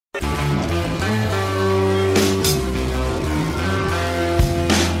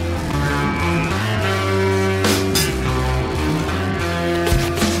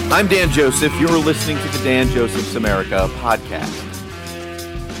I'm Dan Joseph. You're listening to the Dan Joseph's America podcast.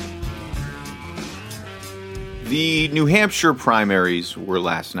 The New Hampshire primaries were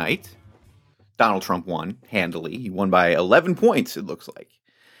last night. Donald Trump won handily. He won by 11 points, it looks like.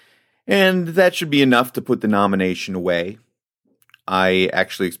 And that should be enough to put the nomination away. I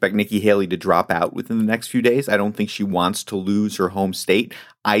actually expect Nikki Haley to drop out within the next few days. I don't think she wants to lose her home state.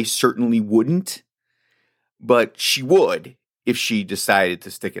 I certainly wouldn't, but she would if she decided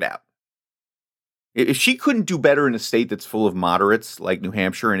to stick it out. If she couldn't do better in a state that's full of moderates like New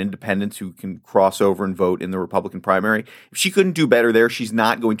Hampshire and independents who can cross over and vote in the Republican primary, if she couldn't do better there, she's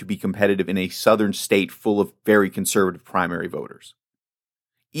not going to be competitive in a southern state full of very conservative primary voters,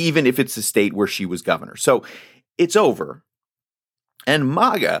 even if it's a state where she was governor. So it's over. And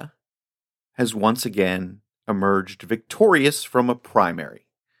MAGA has once again emerged victorious from a primary.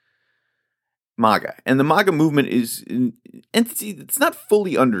 MAGA. And the MAGA movement is an entity that's not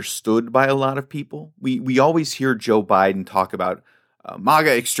fully understood by a lot of people. We always hear Joe Biden talk about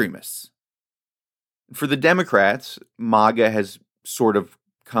MAGA extremists. For the Democrats, MAGA has sort of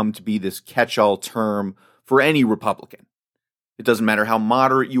come to be this catch-all term for any Republican. It doesn't matter how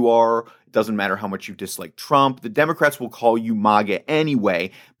moderate you are. It doesn't matter how much you dislike Trump. The Democrats will call you MAGA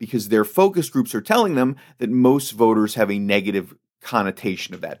anyway because their focus groups are telling them that most voters have a negative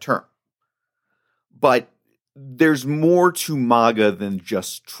connotation of that term. But there's more to MAGA than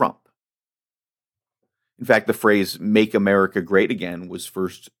just Trump. In fact, the phrase "Make America Great Again" was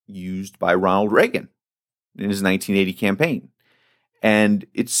first used by Ronald Reagan in his 1980 campaign. And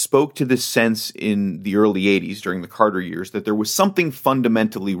it spoke to this sense in the early 80s during the Carter years that there was something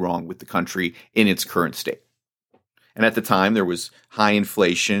fundamentally wrong with the country in its current state. And at the time, there was high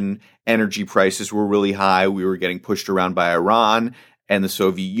inflation, energy prices were really high, we were getting pushed around by Iran and the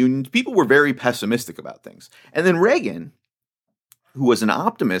Soviet Union. People were very pessimistic about things. And then Reagan, who was an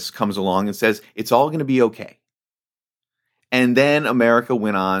optimist, comes along and says, it's all going to be okay. And then America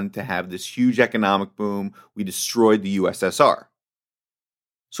went on to have this huge economic boom. We destroyed the USSR.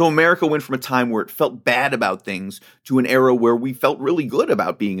 So America went from a time where it felt bad about things to an era where we felt really good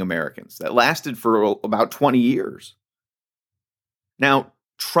about being Americans. That lasted for about 20 years. Now,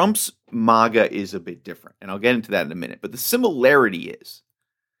 Trump's MAGA is a bit different, and I'll get into that in a minute. But the similarity is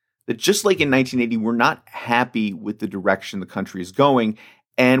that just like in 1980, we're not happy with the direction the country is going,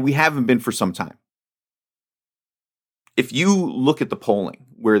 and we haven't been for some time. If you look at the polling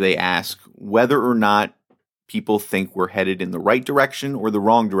where they ask whether or not people think we're headed in the right direction or the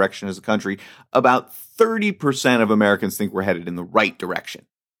wrong direction as a country, about 30% of Americans think we're headed in the right direction.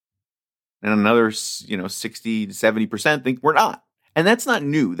 And another, 60 to 70% think we're not. And that's not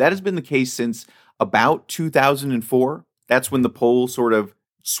new. That has been the case since about 2004. That's when the poll sort of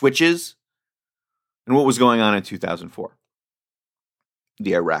switches. And what was going on in 2004?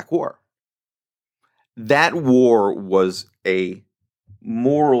 The Iraq War. That war was a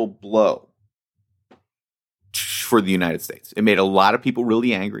moral blow for the United States. It made a lot of people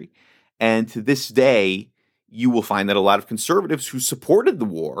really angry. And to this day, you will find that a lot of conservatives who supported the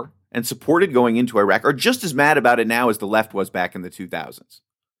war and supported going into Iraq are just as mad about it now as the left was back in the 2000s.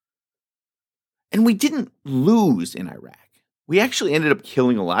 And we didn't lose in Iraq. We actually ended up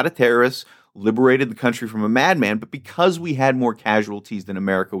killing a lot of terrorists, liberated the country from a madman, but because we had more casualties than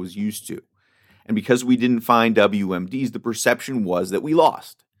America was used to, and because we didn't find WMDs, the perception was that we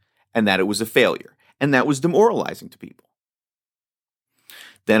lost and that it was a failure. And that was demoralizing to people.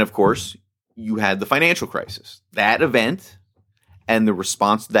 Then, of course, you had the financial crisis. That event and the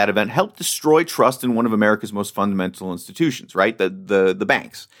response to that event helped destroy trust in one of America's most fundamental institutions, right? The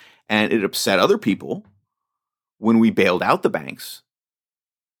banks. And it upset other people when we bailed out the banks,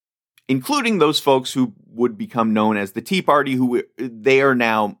 including those folks who would become known as the Tea Party, who they are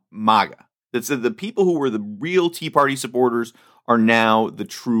now MAGA. That's the people who were the real Tea Party supporters are now the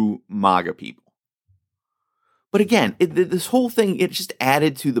true MAGA people. But again, this whole thing, it just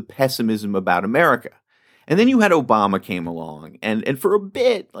added to the pessimism about America. And then you had Obama came along. And for a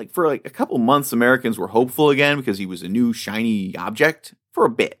bit, for a couple months, Americans were hopeful again because he was a new shiny object for a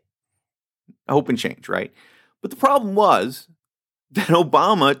bit. Hope and change, right? But the problem was that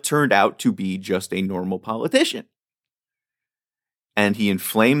Obama turned out to be just a normal politician. And he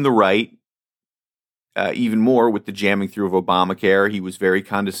inflamed the right even more with the jamming through of Obamacare. He was very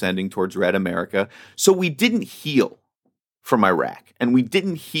condescending towards Red America. So we didn't heal from Iraq, and we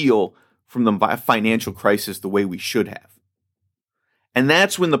didn't heal from the financial crisis the way we should have. And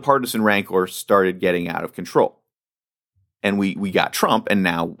that's when the partisan rancor started getting out of control. And we got Trump, and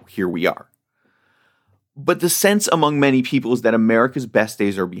now here we are. But the sense among many people is that America's best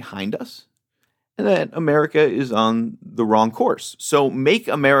days are behind us, and that America is on the wrong course. So Make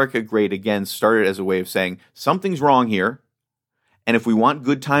America Great Again started as a way of saying something's wrong here, and if we want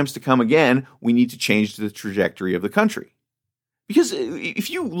good times to come again, we need to change the trajectory of the country. Because if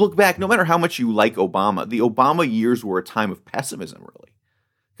you look back, no matter how much you like Obama, the Obama years were a time of pessimism, really,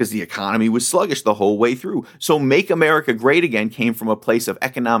 because the economy was sluggish the whole way through. So Make America Great Again came from a place of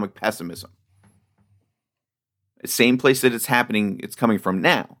economic pessimism. The same place that it's coming from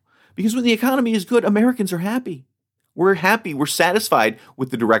now. Because when the economy is good, Americans are happy. We're happy. We're satisfied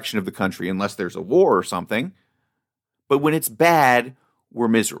with the direction of the country, unless there's a war or something. But when it's bad, we're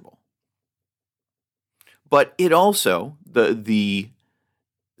miserable. But it also, the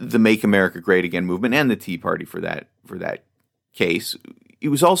Make America Great Again movement and the Tea Party for that case, it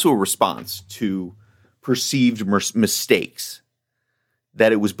was also a response to perceived mistakes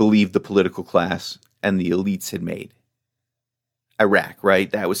that it was believed the political class and the elites had made. Iraq,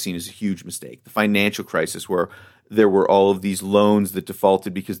 right? That was seen as a huge mistake. The financial crisis, where there were all of these loans that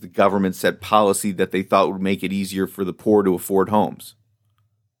defaulted because the government set policy that they thought would make it easier for the poor to afford homes.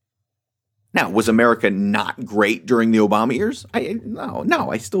 Now, was America not great during the Obama years? No.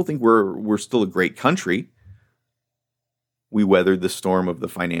 I still think we're still a great country. We weathered the storm of the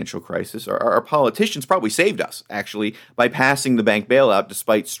financial crisis. Our politicians probably saved us, actually, by passing the bank bailout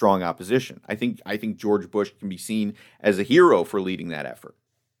despite strong opposition. I think George Bush can be seen as a hero for leading that effort.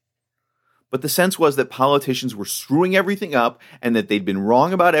 But the sense was that politicians were screwing everything up and that they'd been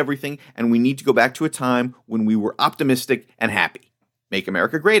wrong about everything, and we need to go back to a time when we were optimistic and happy. Make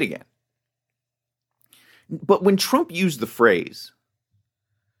America great again. But when Trump used the phrase,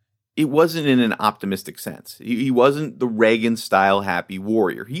 it wasn't in an optimistic sense. He wasn't the Reagan-style happy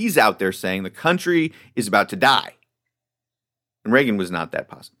warrior. He's out there saying the country is about to die. And Reagan was not that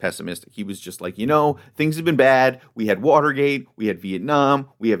pessimistic. He was just like, things have been bad. We had Watergate, we had Vietnam,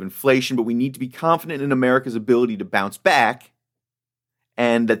 we have inflation, but we need to be confident in America's ability to bounce back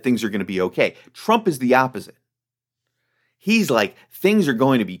and that things are going to be okay. Trump is the opposite. He's like, things are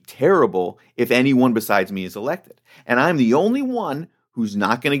going to be terrible if anyone besides me is elected. And I'm the only one who's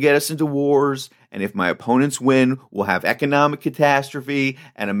not going to get us into wars, and if my opponents win, we'll have economic catastrophe,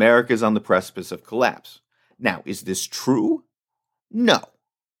 and America's on the precipice of collapse. Now, is this true? No.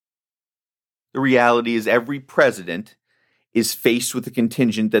 The reality is every president is faced with a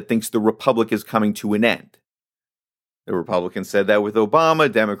contingent that thinks the republic is coming to an end. The Republicans said that with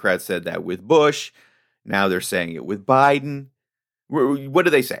Obama, Democrats said that with Bush, now they're saying it with Biden. What do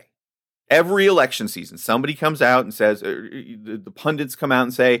they say? Every election season, somebody comes out and says, the pundits come out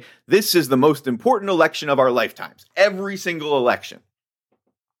and say, this is the most important election of our lifetimes. Every single election.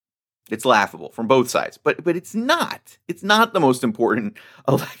 It's laughable from both sides, but it's not. It's not the most important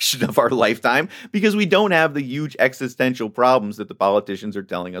election of our lifetime because we don't have the huge existential problems that the politicians are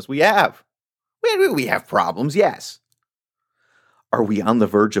telling us we have. We have problems, yes. Are we on the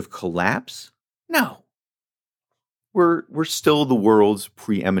verge of collapse? No. We're still the world's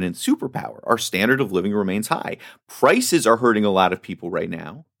preeminent superpower. Our standard of living remains high. Prices are hurting a lot of people right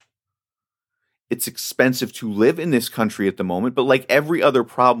now. It's expensive to live in this country at the moment, but like every other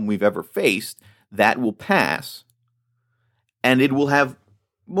problem we've ever faced, that will pass. And it will have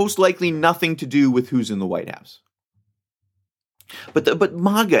most likely nothing to do with who's in the White House. But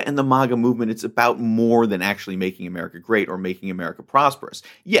MAGA and the MAGA movement, it's about more than actually making America great or making America prosperous.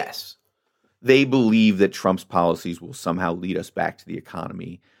 Yes, they believe that Trump's policies will somehow lead us back to the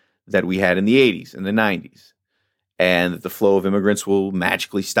economy that we had in the 80s and the 90s, and that the flow of immigrants will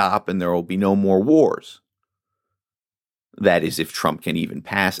magically stop and there will be no more wars. That is, if Trump can even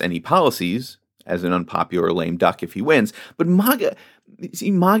pass any policies as an unpopular lame duck if he wins. But MAGA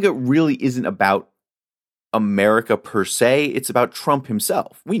really isn't about America per se. It's about Trump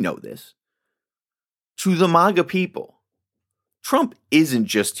himself. We know this. To the MAGA people, Trump isn't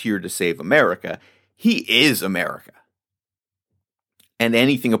just here to save America. He is America. And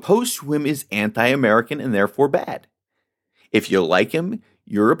anything opposed to him is anti-American and therefore bad. If you like him,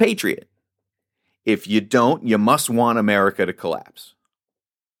 you're a patriot. If you don't, you must want America to collapse.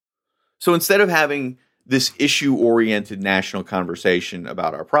 So instead of having this issue-oriented national conversation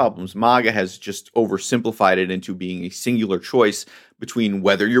about our problems, MAGA has just oversimplified it into being a singular choice between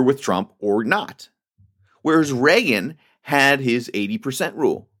whether you're with Trump or not. Whereas Reagan had his 80%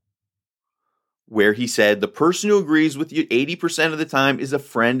 rule, where he said the person who agrees with you 80% of the time is a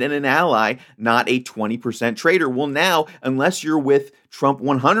friend and an ally, not a 20% traitor. Well, now, unless you're with Trump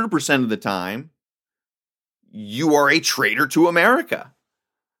 100% of the time, you are a traitor to America.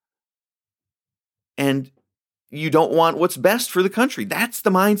 And you don't want what's best for the country. That's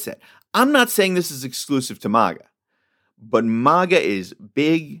the mindset. I'm not saying this is exclusive to MAGA, but MAGA is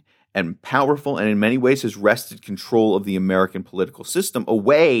big and powerful, and in many ways has wrested control of the American political system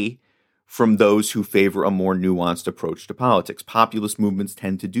away from those who favor a more nuanced approach to politics. Populist movements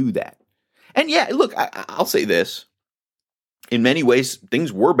tend to do that. And yeah, look, I'll say this. In many ways,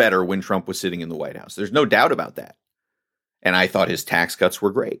 things were better when Trump was sitting in the White House. There's no doubt about that. And I thought his tax cuts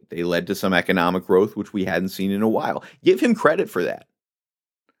were great. They led to some economic growth, which we hadn't seen in a while. Give him credit for that.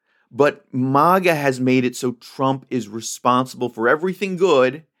 But MAGA has made it so Trump is responsible for everything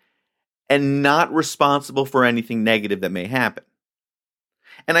good and not responsible for anything negative that may happen.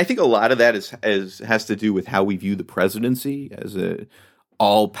 And I think a lot of that has to do with how we view the presidency as a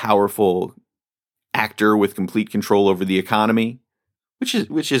all-powerful actor with complete control over the economy,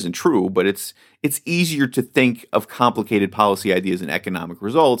 which isn't true, but it's easier to think of complicated policy ideas and economic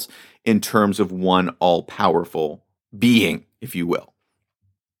results in terms of one all-powerful being, if you will.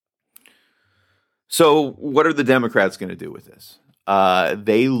 So what are the Democrats going to do with this?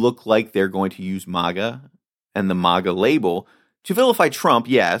 They look like they're going to use MAGA and the MAGA label to vilify Trump,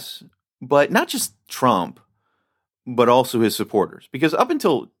 yes, but not just Trump, but also his supporters. Because up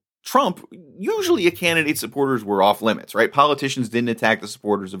until Trump, usually a candidate's supporters were off limits, right? Politicians didn't attack the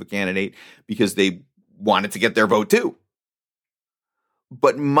supporters of a candidate because they wanted to get their vote too.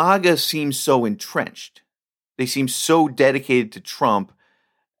 But MAGA seems so entrenched. They seem so dedicated to Trump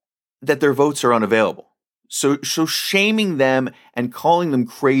that their votes are unavailable. So shaming them and calling them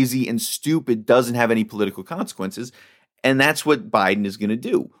crazy and stupid doesn't have any political consequences. And that's what Biden is going to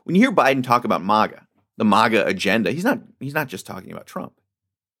do. When you hear Biden talk about MAGA, the MAGA agenda, he's not just talking about Trump.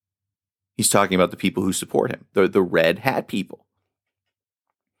 He's talking about the people who support him, the red hat people.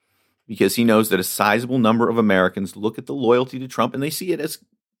 Because he knows that a sizable number of Americans look at the loyalty to Trump and they see it as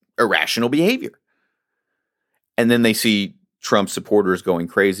irrational behavior. And then they see Trump supporters going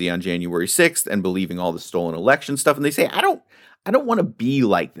crazy on January 6th and believing all the stolen election stuff. And they say, I don't want to be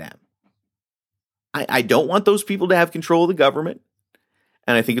like them. I don't want those people to have control of the government.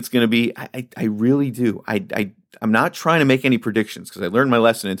 And I think it's going to be, I really do. I'm not trying to make any predictions because I learned my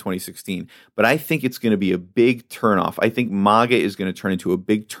lesson in 2016, but I think it's going to be a big turnoff. I think MAGA is going to turn into a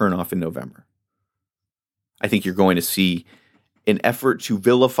big turnoff in November. I think you're going to see an effort to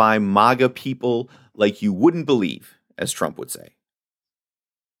vilify MAGA people like you wouldn't believe, as Trump would say.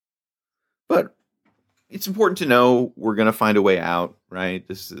 But it's important to know we're going to find a way out, right?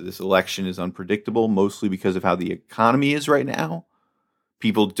 This election is unpredictable, mostly because of how the economy is right now.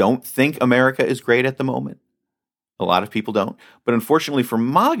 People don't think America is great at the moment. A lot of people don't. But unfortunately for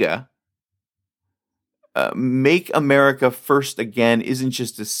MAGA, make America first again isn't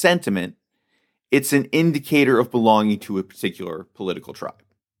just a sentiment. It's an indicator of belonging to a particular political tribe.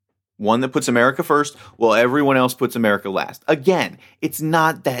 One that puts America first, while everyone else puts America last. Again, it's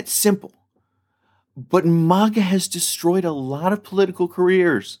not that simple. But MAGA has destroyed a lot of political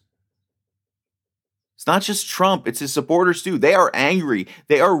careers. It's not just Trump, it's his supporters too. They are angry,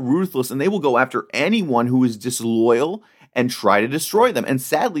 they are ruthless, and they will go after anyone who is disloyal and try to destroy them. And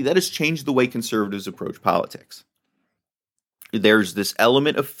sadly, that has changed the way conservatives approach politics. There's this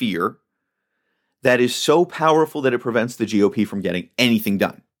element of fear that is so powerful that it prevents the GOP from getting anything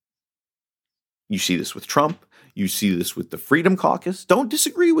done. You see this with Trump. You see this with the Freedom Caucus. Don't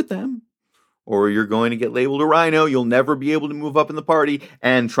disagree with them, or you're going to get labeled a rhino. You'll never be able to move up in the party,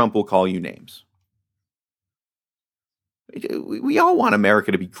 and Trump will call you names. We all want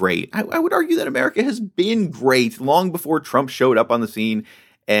America to be great. I would argue that America has been great long before Trump showed up on the scene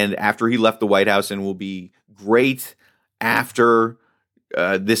and after he left the White House, and will be great after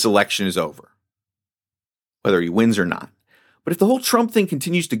this election is over, whether he wins or not. But if the whole Trump thing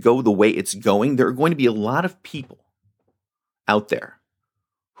continues to go the way it's going, there are going to be a lot of people out there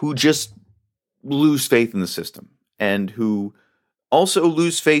who just lose faith in the system and who also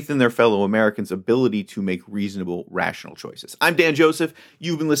lose faith in their fellow Americans' ability to make reasonable, rational choices. I'm Dan Joseph.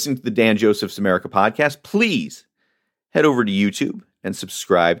 You've been listening to the Dan Joseph's America podcast. Please head over to YouTube and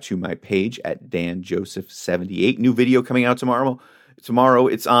subscribe to my page at Dan Joseph 78. New video coming out tomorrow. Tomorrow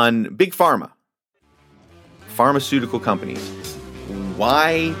it's on Big Pharma, pharmaceutical companies.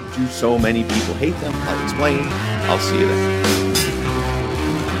 Why do so many people hate them? I'll explain. I'll see you then.